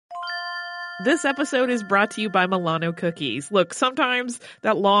This episode is brought to you by Milano Cookies. Look, sometimes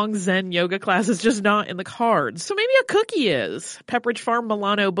that long Zen yoga class is just not in the cards, so maybe a cookie is. Pepperidge Farm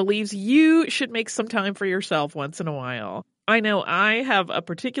Milano believes you should make some time for yourself once in a while. I know I have a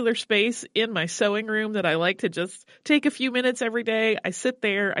particular space in my sewing room that I like to just take a few minutes every day. I sit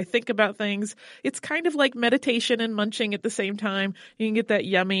there, I think about things. It's kind of like meditation and munching at the same time. You can get that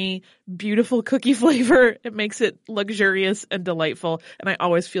yummy, beautiful cookie flavor. It makes it luxurious and delightful, and I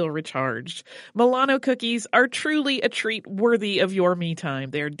always feel recharged. Milano cookies are truly a treat worthy of your me time.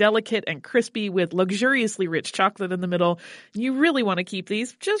 They're delicate and crispy with luxuriously rich chocolate in the middle. You really want to keep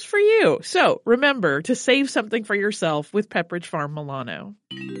these just for you. So remember to save something for yourself with Pepperidge Farm Milano.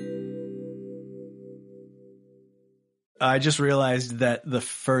 I just realized that the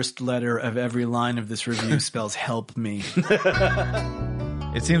first letter of every line of this review spells help me.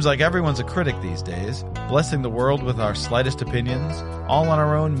 It seems like everyone's a critic these days, blessing the world with our slightest opinions, all on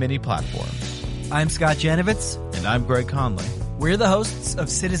our own mini platforms. I'm Scott Janovitz. And I'm Greg Conley. We're the hosts of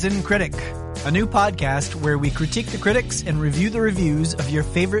Citizen Critic, a new podcast where we critique the critics and review the reviews of your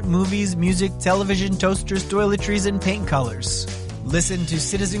favorite movies, music, television, toasters, toiletries, and paint colors. Listen to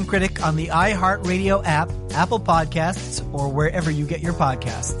Citizen Critic on the iHeartRadio app, Apple Podcasts, or wherever you get your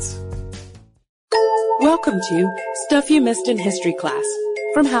podcasts. Welcome to Stuff You Missed in History Class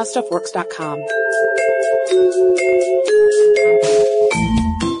from HowStuffWorks.com.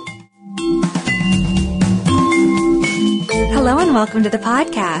 Hello and welcome to the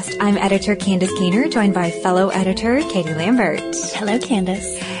podcast. I'm editor Candace Keener, joined by fellow editor Katie Lambert. Hello,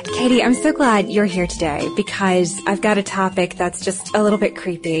 Candace. Katie, I'm so glad you're here today because I've got a topic that's just a little bit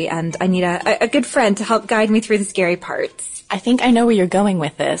creepy and I need a good friend to help guide me through the scary parts. I think I know where you're going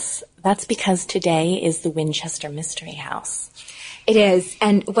with this. That's because today is the Winchester Mystery House. It is,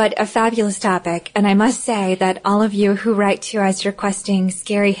 and what a fabulous topic. And I must say that all of you who write to us requesting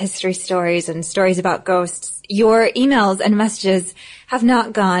scary history stories and stories about ghosts, your emails and messages have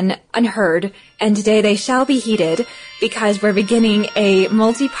not gone unheard, and today they shall be heeded because we're beginning a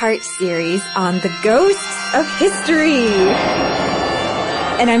multi-part series on the ghosts of history.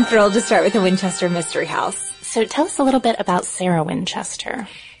 And I'm thrilled to start with the Winchester Mystery House. So tell us a little bit about Sarah Winchester.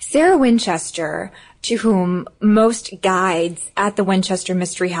 Sarah Winchester, to whom most guides at the Winchester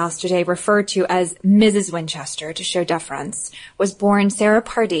Mystery House today refer to as Mrs. Winchester to show deference, was born Sarah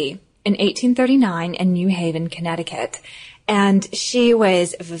Pardee in 1839 in New Haven, Connecticut. And she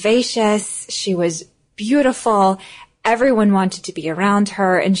was vivacious, she was beautiful, everyone wanted to be around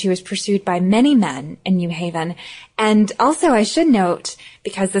her, and she was pursued by many men in New Haven. And also, I should note,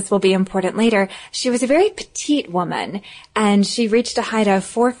 because this will be important later, she was a very petite woman, and she reached a height of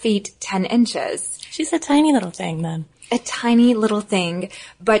 4 feet 10 inches. She's a tiny little thing, then. A tiny little thing,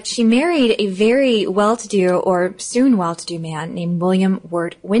 but she married a very well-to-do or soon well-to-do man named William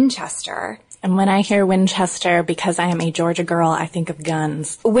Wirt Winchester. And when I hear Winchester, because I am a Georgia girl, I think of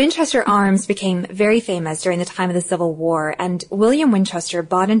guns. Winchester arms became very famous during the time of the Civil War, and William Winchester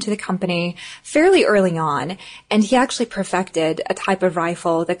bought into the company fairly early on, and he actually perfected a type of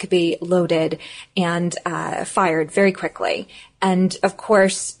rifle that could be loaded and fired very quickly. And, of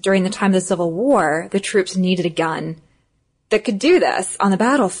course, during the time of the Civil War, the troops needed a gun that could do this on the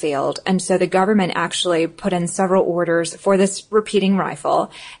battlefield. And so the government actually put in several orders for this repeating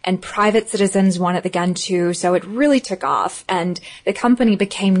rifle, and private citizens wanted the gun too. So it really took off, and the company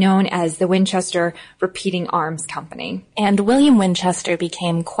became known as the Winchester Repeating Arms Company. And William Winchester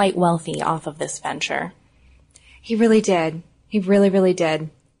became quite wealthy off of this venture. He really did. He really, really did.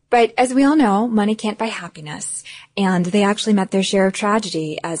 But as we all know, money can't buy happiness, and they actually met their share of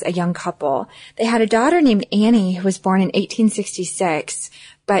tragedy as a young couple. They had a daughter named Annie who was born in 1866,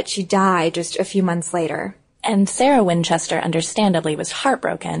 but she died just a few months later. And Sarah Winchester, understandably, was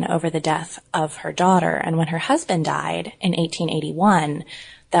heartbroken over the death of her daughter, and when her husband died in 1881,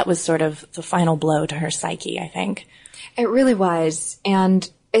 that was sort of the final blow to her psyche, I think. It really was, and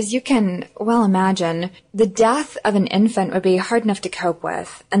as you can well imagine, the death of an infant would be hard enough to cope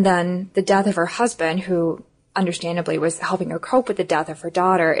with. And then the death of her husband, who understandably was helping her cope with the death of her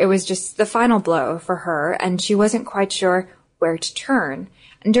daughter, it was just the final blow for her, and she wasn't quite sure where to turn.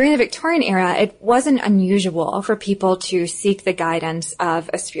 And during the Victorian era, it wasn't unusual for people to seek the guidance of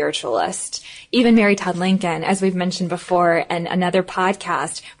a spiritualist. Even Mary Todd Lincoln, as we've mentioned before in another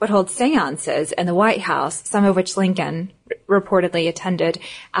podcast, would hold seances in the White House, some of which Lincoln reportedly attended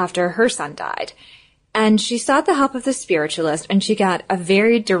after her son died. And she sought the help of the spiritualist, and she got a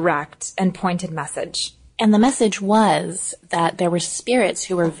very direct and pointed message. And the message was that there were spirits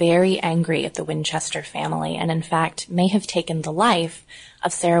who were very angry at the Winchester family, and in fact may have taken the life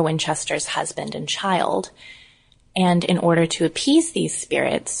of Sarah Winchester's husband and child. And in order to appease these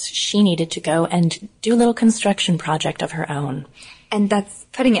spirits, she needed to go and do a little construction project of her own. And that's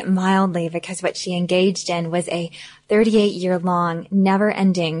putting it mildly, because what she engaged in was a 38-year-long,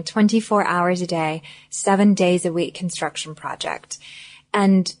 never-ending, 24 hours a day, 7 days a week construction project.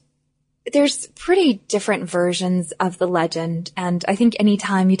 And there's pretty different versions of the legend. And I think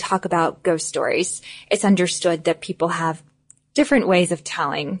anytime you talk about ghost stories, it's understood that people have different ways of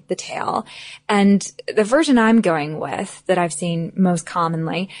telling the tale. And the version I'm going with, that I've seen most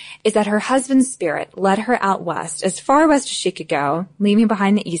commonly, is that her husband's spirit led her out west, as far west as she could go, leaving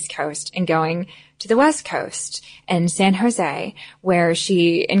behind the East Coast and going to the West Coast in San Jose, where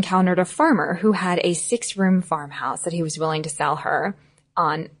she encountered a farmer who had a 6-room farmhouse that he was willing to sell her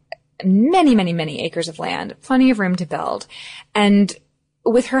on many, many, many acres of land, plenty of room to build. And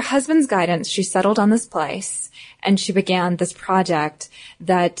with her husband's guidance, she settled on this place, and she began this project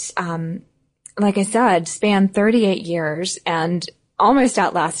that, like I said, spanned 38 years and almost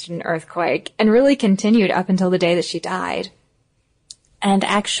outlasted an earthquake, and really continued up until the day that she died. And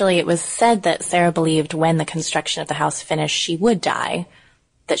actually, it was said that Sarah believed when the construction of the house finished, she would die,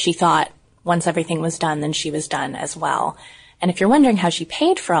 that she thought once everything was done, then she was done as well. And if you're wondering how she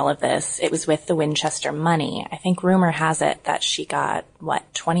paid for all of this, it was with the Winchester money. I think rumor has it that she got,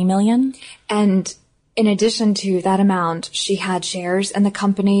 $20 million? And in addition to that amount, she had shares in the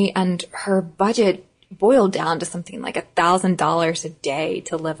company, and her budget boiled down to something like $1,000 a day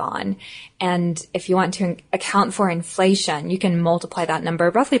to live on. And if you want to account for inflation, you can multiply that number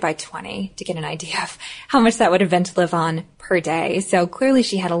roughly by 20 to get an idea of how much that would have been to live on per day. So clearly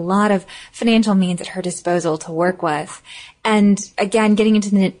she had a lot of financial means at her disposal to work with. And again, getting into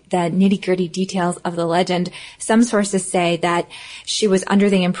the nitty-gritty details of the legend, some sources say that she was under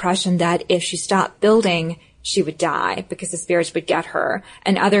the impression that if she stopped building, she would die because the spirits would get her.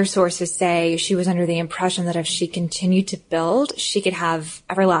 And other sources say she was under the impression that if she continued to build, she could have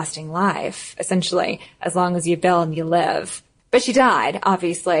everlasting life, essentially, as long as you build, you live. But she died,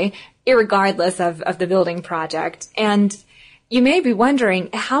 obviously, irregardless of the building project. And you may be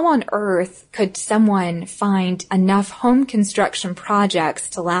wondering, how on earth could someone find enough home construction projects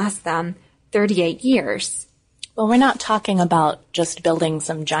to last them 38 years? Well, we're not talking about just building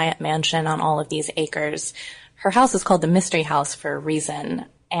some giant mansion on all of these acres. Her house is called the Mystery House for a reason.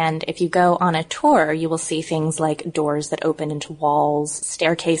 And if you go on a tour, you will see things like doors that open into walls,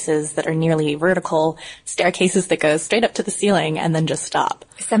 staircases that are nearly vertical, staircases that go straight up to the ceiling and then just stop.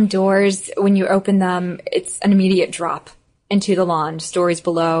 Some doors, when you open them, it's an immediate drop into the lawn, stories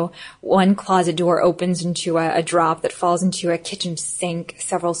below. One closet door opens into a drop that falls into a kitchen sink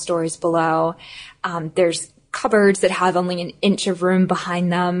several stories below. There's cupboards that have only an inch of room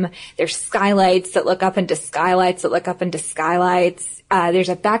behind them. There's skylights that look up into skylights that look up into skylights. There's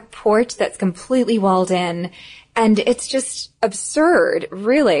a back porch that's completely walled in. And it's just absurd,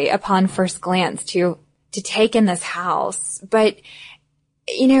 really, upon first glance to take in this house. But,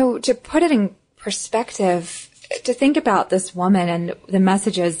 to put it in perspective, to think about this woman and the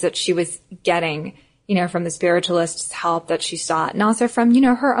messages that she was getting, from the spiritualist's help that she sought, and also from,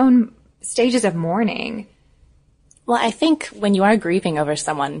 her own stages of mourning. Well, I think when you are grieving over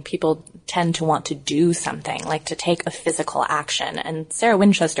someone, people tend to want to do something, like to take a physical action. And Sarah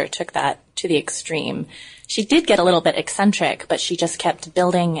Winchester took that to the extreme. She did get a little bit eccentric, but she just kept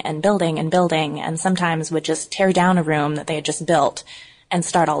building and building and building, and sometimes would just tear down a room that they had just built and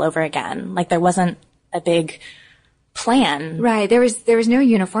start all over again. Like there wasn't a big plan. Right. There was no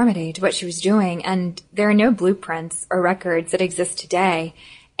uniformity to what she was doing, and there are no blueprints or records that exist today.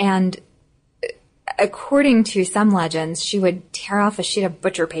 And according to some legends, she would tear off a sheet of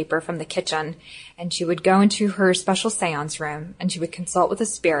butcher paper from the kitchen, and she would go into her special seance room, and she would consult with the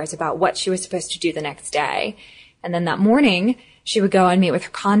spirits about what she was supposed to do the next day. And then that morning, she would go and meet with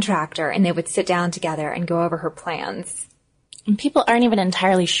her contractor, and they would sit down together and go over her plans. And people aren't even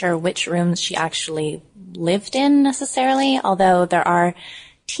entirely sure which rooms she actually lived in necessarily, although there are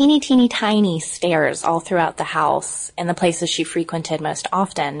teeny tiny stairs all throughout the house in the places she frequented most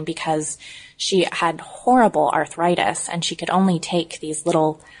often, because she had horrible arthritis and she could only take these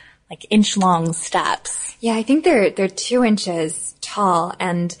little inch-long steps. Yeah, I think they're 2 inches tall,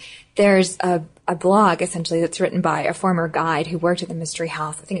 and there's a blog essentially that's written by a former guide who worked at the Mystery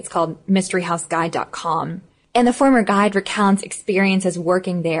House. I think it's called mysteryhouseguide.com. And the former guide recounts experiences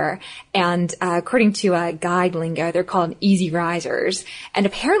working there. And according to guide lingo, they're called easy risers. And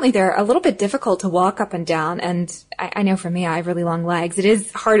apparently they're a little bit difficult to walk up and down. And I know for me, I have really long legs. It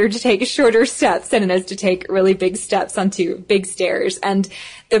is harder to take shorter steps than it is to take really big steps onto big stairs. And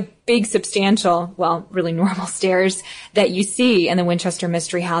the big substantial, really normal stairs that you see in the Winchester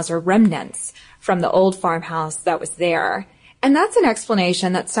Mystery House are remnants from the old farmhouse that was there. And that's an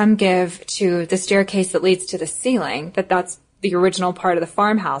explanation that some give to the staircase that leads to the ceiling, that that's the original part of the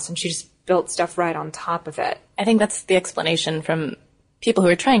farmhouse, and she just built stuff right on top of it. I think that's the explanation from people who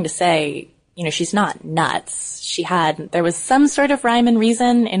are trying to say, you know, she's not nuts. There was some sort of rhyme and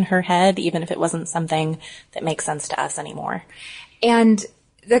reason in her head, even if it wasn't something that makes sense to us anymore. And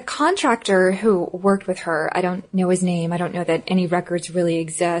the contractor who worked with her, I don't know his name. I don't know that any records really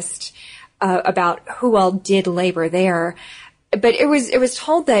exist about who all did labor there. But it was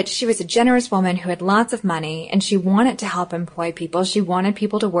told that she was a generous woman who had lots of money, and she wanted to help employ people. She wanted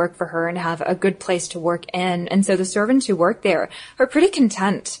people to work for her and have a good place to work in. And so the servants who worked there were pretty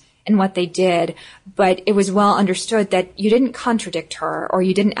content in what they did, but it was well understood that you didn't contradict her or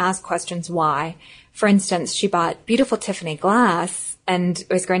you didn't ask questions why. For instance, she bought beautiful Tiffany glass and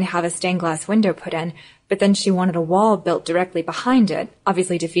was going to have a stained glass window put in, but then she wanted a wall built directly behind it,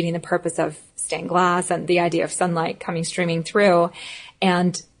 obviously defeating the purpose of stained glass and the idea of sunlight coming streaming through.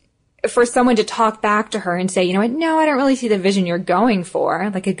 And for someone to talk back to her and say, you know what, no, I don't really see the vision you're going for,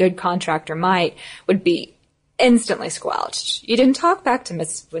 like a good contractor might, would be instantly squelched. You didn't talk back to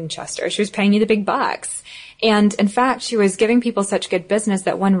Miss Winchester. She was paying you the big bucks. And in fact, she was giving people such good business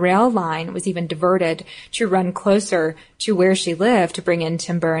that one rail line was even diverted to run closer to where she lived to bring in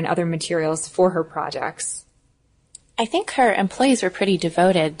timber and other materials for her projects. I think her employees were pretty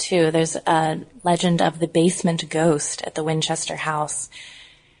devoted, too. There's a legend of the basement ghost at the Winchester house.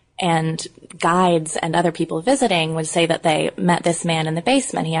 And guides and other people visiting would say that they met this man in the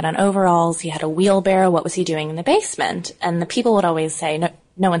basement. He had on overalls, he had a wheelbarrow. What was he doing in the basement? And the people would always say,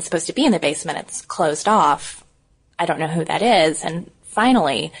 no one's supposed to be in the basement. It's closed off. I don't know who that is. And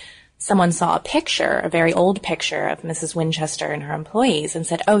finally, someone saw a picture, a very old picture of Mrs. Winchester and her employees and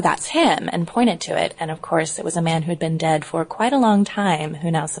said, oh, that's him, and pointed to it. And of course, it was a man who had been dead for quite a long time who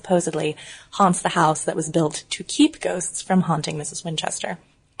now supposedly haunts the house that was built to keep ghosts from haunting Mrs. Winchester.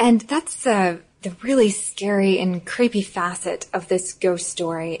 And that's the really scary and creepy facet of this ghost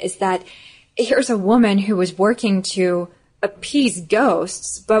story, is that here's a woman who was working to appease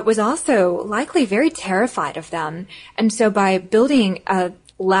ghosts, but was also likely very terrified of them. And so by building a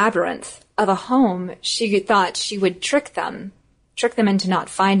labyrinth of a home, she thought she would trick them into not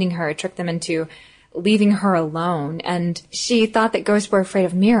finding her, trick them into leaving her alone. And she thought that ghosts were afraid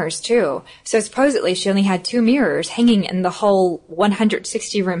of mirrors too. So supposedly she only had 2 mirrors hanging in the whole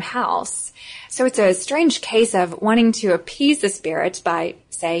 160-room house. So it's a strange case of wanting to appease the spirits by,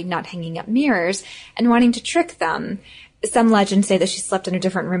 say, not hanging up mirrors, and wanting to trick them. Some legends say that she slept in a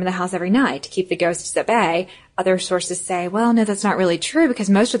different room of the house every night to keep the ghosts at bay. Other sources say, well, no, that's not really true, because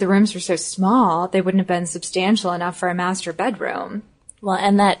most of the rooms were so small, they wouldn't have been substantial enough for a master bedroom. Well,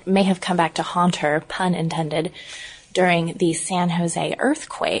 and that may have come back to haunt her, pun intended, during the San Jose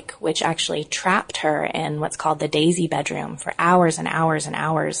earthquake, which actually trapped her in what's called the Daisy bedroom for hours and hours and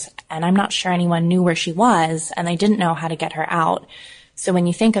hours. And I'm not sure anyone knew where she was, and they didn't know how to get her out. So when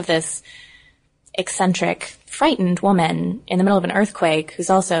you think of this eccentric, frightened woman in the middle of an earthquake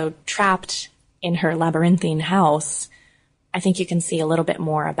who's also trapped in her labyrinthine house, I think you can see a little bit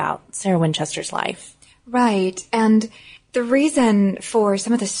more about Sarah Winchester's life. Right. And the reason for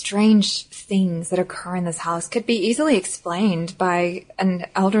some of the strange things that occur in this house could be easily explained by an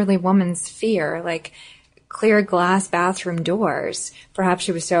elderly woman's fear, like clear glass bathroom doors. Perhaps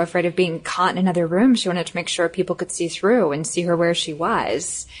she was so afraid of being caught in another room, she wanted to make sure people could see through and see her where she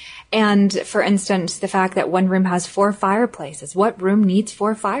was. And, for instance, the fact that one room has 4 fireplaces. What room needs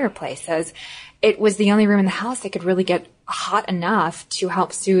 4 fireplaces? It was the only room in the house that could really get hot enough to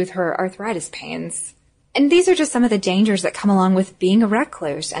help soothe her arthritis pains. And these are just some of the dangers that come along with being a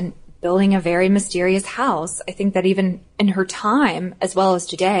recluse and building a very mysterious house. I think that even in her time, as well as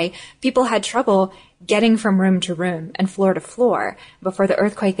today, people had trouble getting from room to room and floor to floor. Before the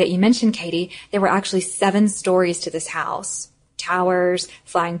earthquake that you mentioned, Katie, there were actually 7 stories to this house. Towers,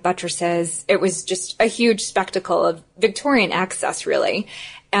 flying buttresses. It was just a huge spectacle of Victorian excess, really.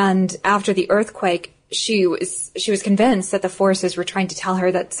 And after the earthquake, she was convinced that the forces were trying to tell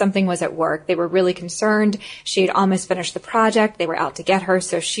her that something was at work. They were really concerned. She had almost finished the project. They were out to get her.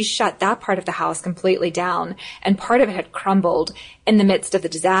 So she shut that part of the house completely down. And part of it had crumbled in the midst of the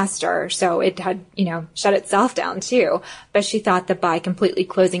disaster. So it had, shut itself down too. But she thought that by completely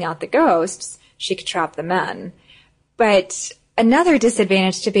closing out the ghosts, she could trap the men. But another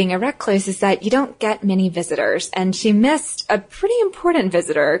disadvantage to being a recluse is that you don't get many visitors. And she missed a pretty important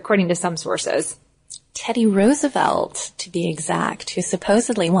visitor, according to some sources. Teddy Roosevelt, to be exact, who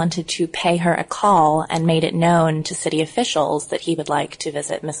supposedly wanted to pay her a call and made it known to city officials that he would like to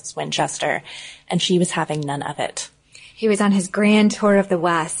visit Mrs. Winchester, and she was having none of it. He was on his grand tour of the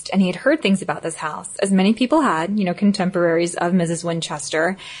West, and he had heard things about this house, as many people had, contemporaries of Mrs.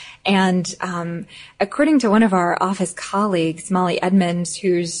 Winchester. And according to one of our office colleagues, Molly Edmonds,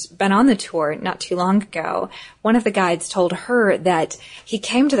 who's been on the tour not too long ago, one of the guides told her that he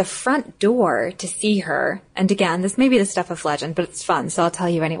came to the front door to see her. And again, this may be the stuff of legend, but it's fun, so I'll tell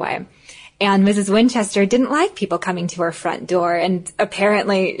you anyway. And Mrs. Winchester didn't like people coming to her front door, and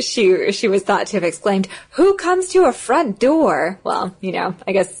apparently she was thought to have exclaimed, "Who comes to a front door?" Well,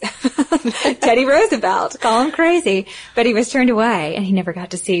 I guess Teddy Roosevelt, call him crazy, but he was turned away, and he never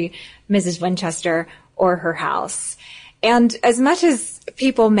got to see Mrs. Winchester or her house. And as much as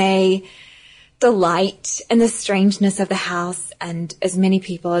people may delight in the strangeness of the house, and as many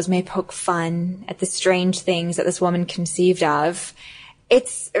people as may poke fun at the strange things that this woman conceived of,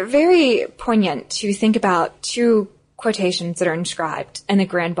 it's very poignant to think about two quotations that are inscribed in the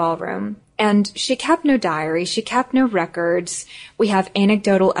grand ballroom. And she kept no diary. She kept no records. We have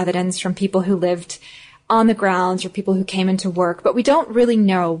anecdotal evidence from people who lived on the grounds or people who came into work, but we don't really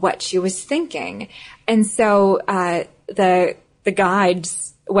know what she was thinking. And so the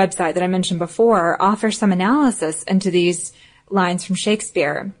guide's website that I mentioned before offers some analysis into these lines from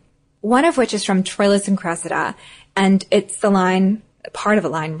Shakespeare, one of which is from Troilus and Cressida. And it's the line, part of a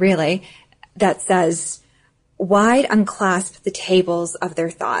line really, that says, "Wide unclasp the tables of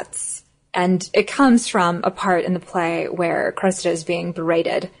their thoughts." And it comes from a part in the play where Cressida is being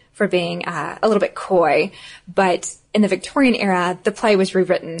berated for being a little bit coy. But in the Victorian era, the play was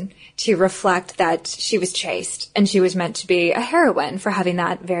rewritten to reflect that she was chaste, and she was meant to be a heroine for having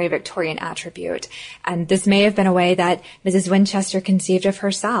that very Victorian attribute. And this may have been a way that Mrs. Winchester conceived of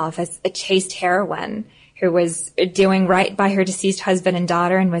herself, as a chaste heroine who was doing right by her deceased husband and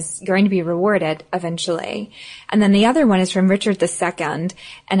daughter and was going to be rewarded eventually. And then the other one is from Richard II,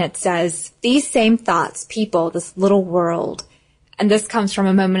 and it says, "These same thoughts people this little world." And this comes from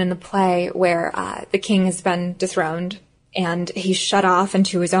a moment in the play where the king has been dethroned, and he's shut off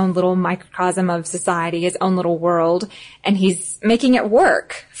into his own little microcosm of society, his own little world, and he's making it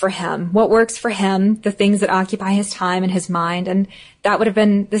work for him. What works for him, the things that occupy his time and his mind, and that would have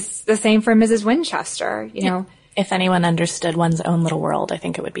been the same for Mrs. Winchester, If anyone understood one's own little world, I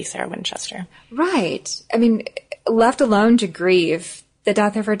think it would be Sarah Winchester. Right. I mean, left alone to grieve the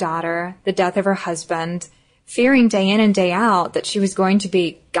death of her daughter, the death of her husband, fearing day in and day out that she was going to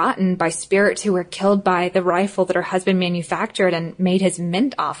be gotten by spirits who were killed by the rifle that her husband manufactured and made his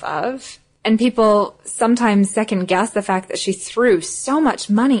mint off of. And people sometimes second guess the fact that she threw so much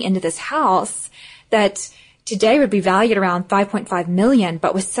money into this house that today would be valued around $5.5 million,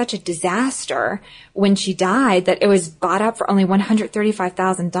 but was such a disaster when she died that it was bought up for only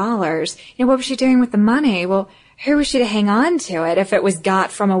 $135,000. What was she doing with the money? Well, who was she to hang on to it if it was got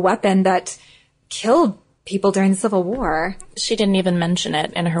from a weapon that killed people during the Civil War? She didn't even mention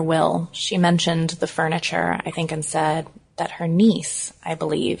it in her will. She mentioned the furniture, I think, and said that her niece, I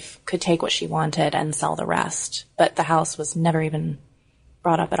believe, could take what she wanted and sell the rest. But the house was never even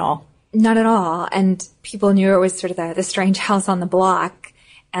brought up at all. Not at all. And people knew it was sort of the strange house on the block.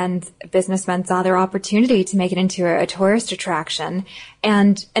 And businessmen saw their opportunity to make it into a tourist attraction.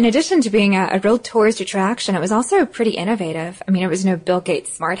 And in addition to being a real tourist attraction, it was also pretty innovative. I mean, it was no Bill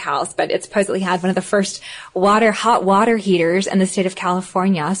Gates smart house, but it supposedly had one of the first hot water heaters in the state of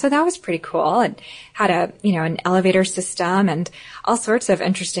California. So that was pretty cool. It had an elevator system and all sorts of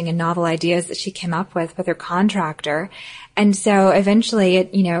interesting and novel ideas that she came up with her contractor. And so eventually it,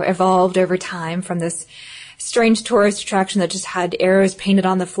 evolved over time from this strange tourist attraction that just had arrows painted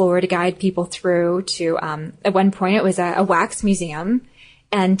on the floor to guide people through to, at one point it was a wax museum.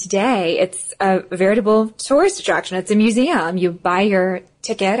 And today it's a veritable tourist attraction. It's a museum. You buy your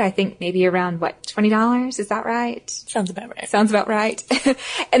ticket, I think maybe around $20? Is that right? Sounds about right. Sounds about right.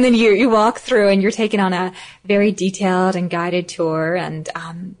 And then you walk through and you're taken on a very detailed and guided tour. And,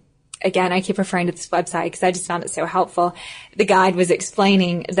 again, I keep referring to this website because I just found it so helpful. The guide was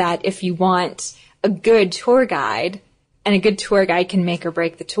explaining that if you want a good tour guide, and a good tour guide can make or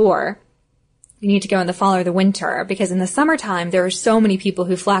break the tour, you need to go in the fall or the winter, because in the summertime, there are so many people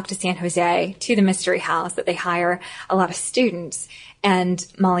who flock to San Jose, to the Mystery House, that they hire a lot of students. And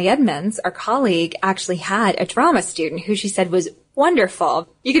Molly Edmonds, our colleague, actually had a drama student who she said was wonderful.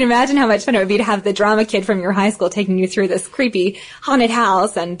 You can imagine how much fun it would be to have the drama kid from your high school taking you through this creepy haunted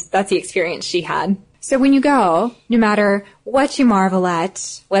house, and that's the experience she had. So when you go, no matter what you marvel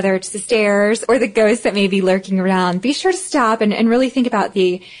at, whether it's the stairs or the ghosts that may be lurking around, be sure to stop and really think about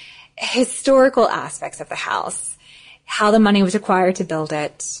the historical aspects of the house, how the money was acquired to build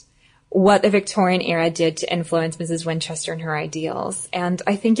it, what the Victorian era did to influence Mrs. Winchester and her ideals. And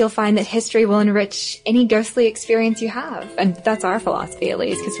I think you'll find that history will enrich any ghostly experience you have. And that's our philosophy, at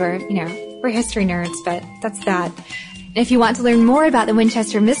least, because we're history nerds, but that's that. And if you want to learn more about the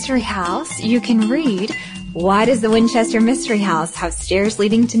Winchester Mystery House, you can read Why Does the Winchester Mystery House Have Stairs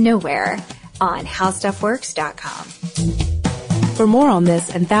Leading to Nowhere on HowStuffWorks.com. For more on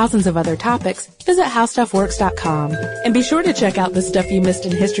this and thousands of other topics, visit HowStuffWorks.com. And be sure to check out the Stuff You Missed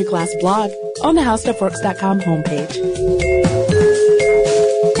in History Class blog on the HowStuffWorks.com homepage.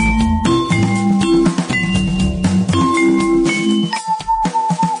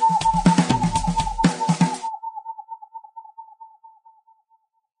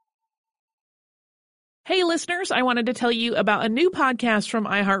 Hey listeners, I wanted to tell you about a new podcast from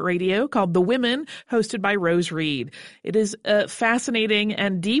iHeartRadio called The Women, hosted by Rose Reed. It is a fascinating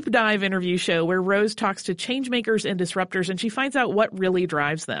and deep dive interview show where Rose talks to changemakers and disruptors, and she finds out what really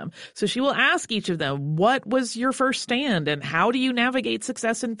drives them. So she will ask each of them, what was your first stand, and how do you navigate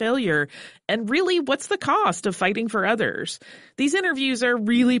success and failure? And really, what's the cost of fighting for others? These interviews are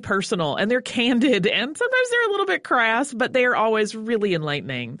really personal, and they're candid, and sometimes they're a little bit crass, but they are always really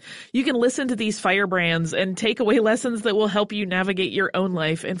enlightening. You can listen to these firebrands and take away lessons that will help you navigate your own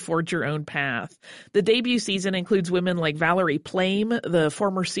life and forge your own path. The debut season includes women like Valerie Plame, the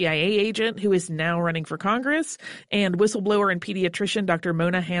former CIA agent who is now running for Congress, and whistleblower and pediatrician Dr.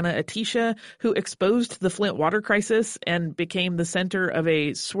 Mona Hanna-Attisha, who exposed the Flint water crisis and became the center of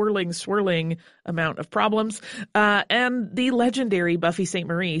a swirling amount of problems, and the legendary Buffy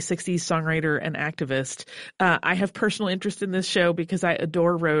Sainte-Marie, 60s songwriter and activist. I have personal interest in this show because I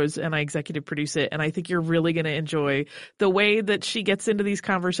adore Rose and I executive produce it, and I think you're really going to enjoy the way that she gets into these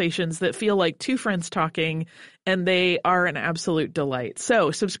conversations that feel like two friends talking, and they are an absolute delight.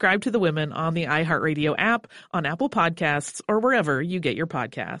 So subscribe to The Women on the iHeartRadio app, on Apple Podcasts, or wherever you get your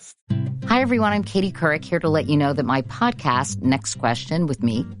podcasts. Hi, everyone. I'm Katie Couric, here to let you know that my podcast, Next Question with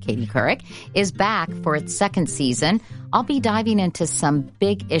me, Katie Couric, is back for its second season. I'll be diving into some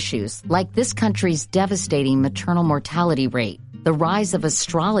big issues like this country's devastating maternal mortality rate, the rise of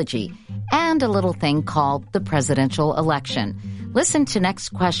astrology, and a little thing called the presidential election. Listen to Next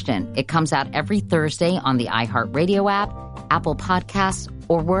Question. It comes out every Thursday on the iHeartRadio app, Apple Podcasts,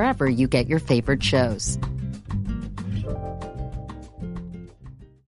 or wherever you get your favorite shows.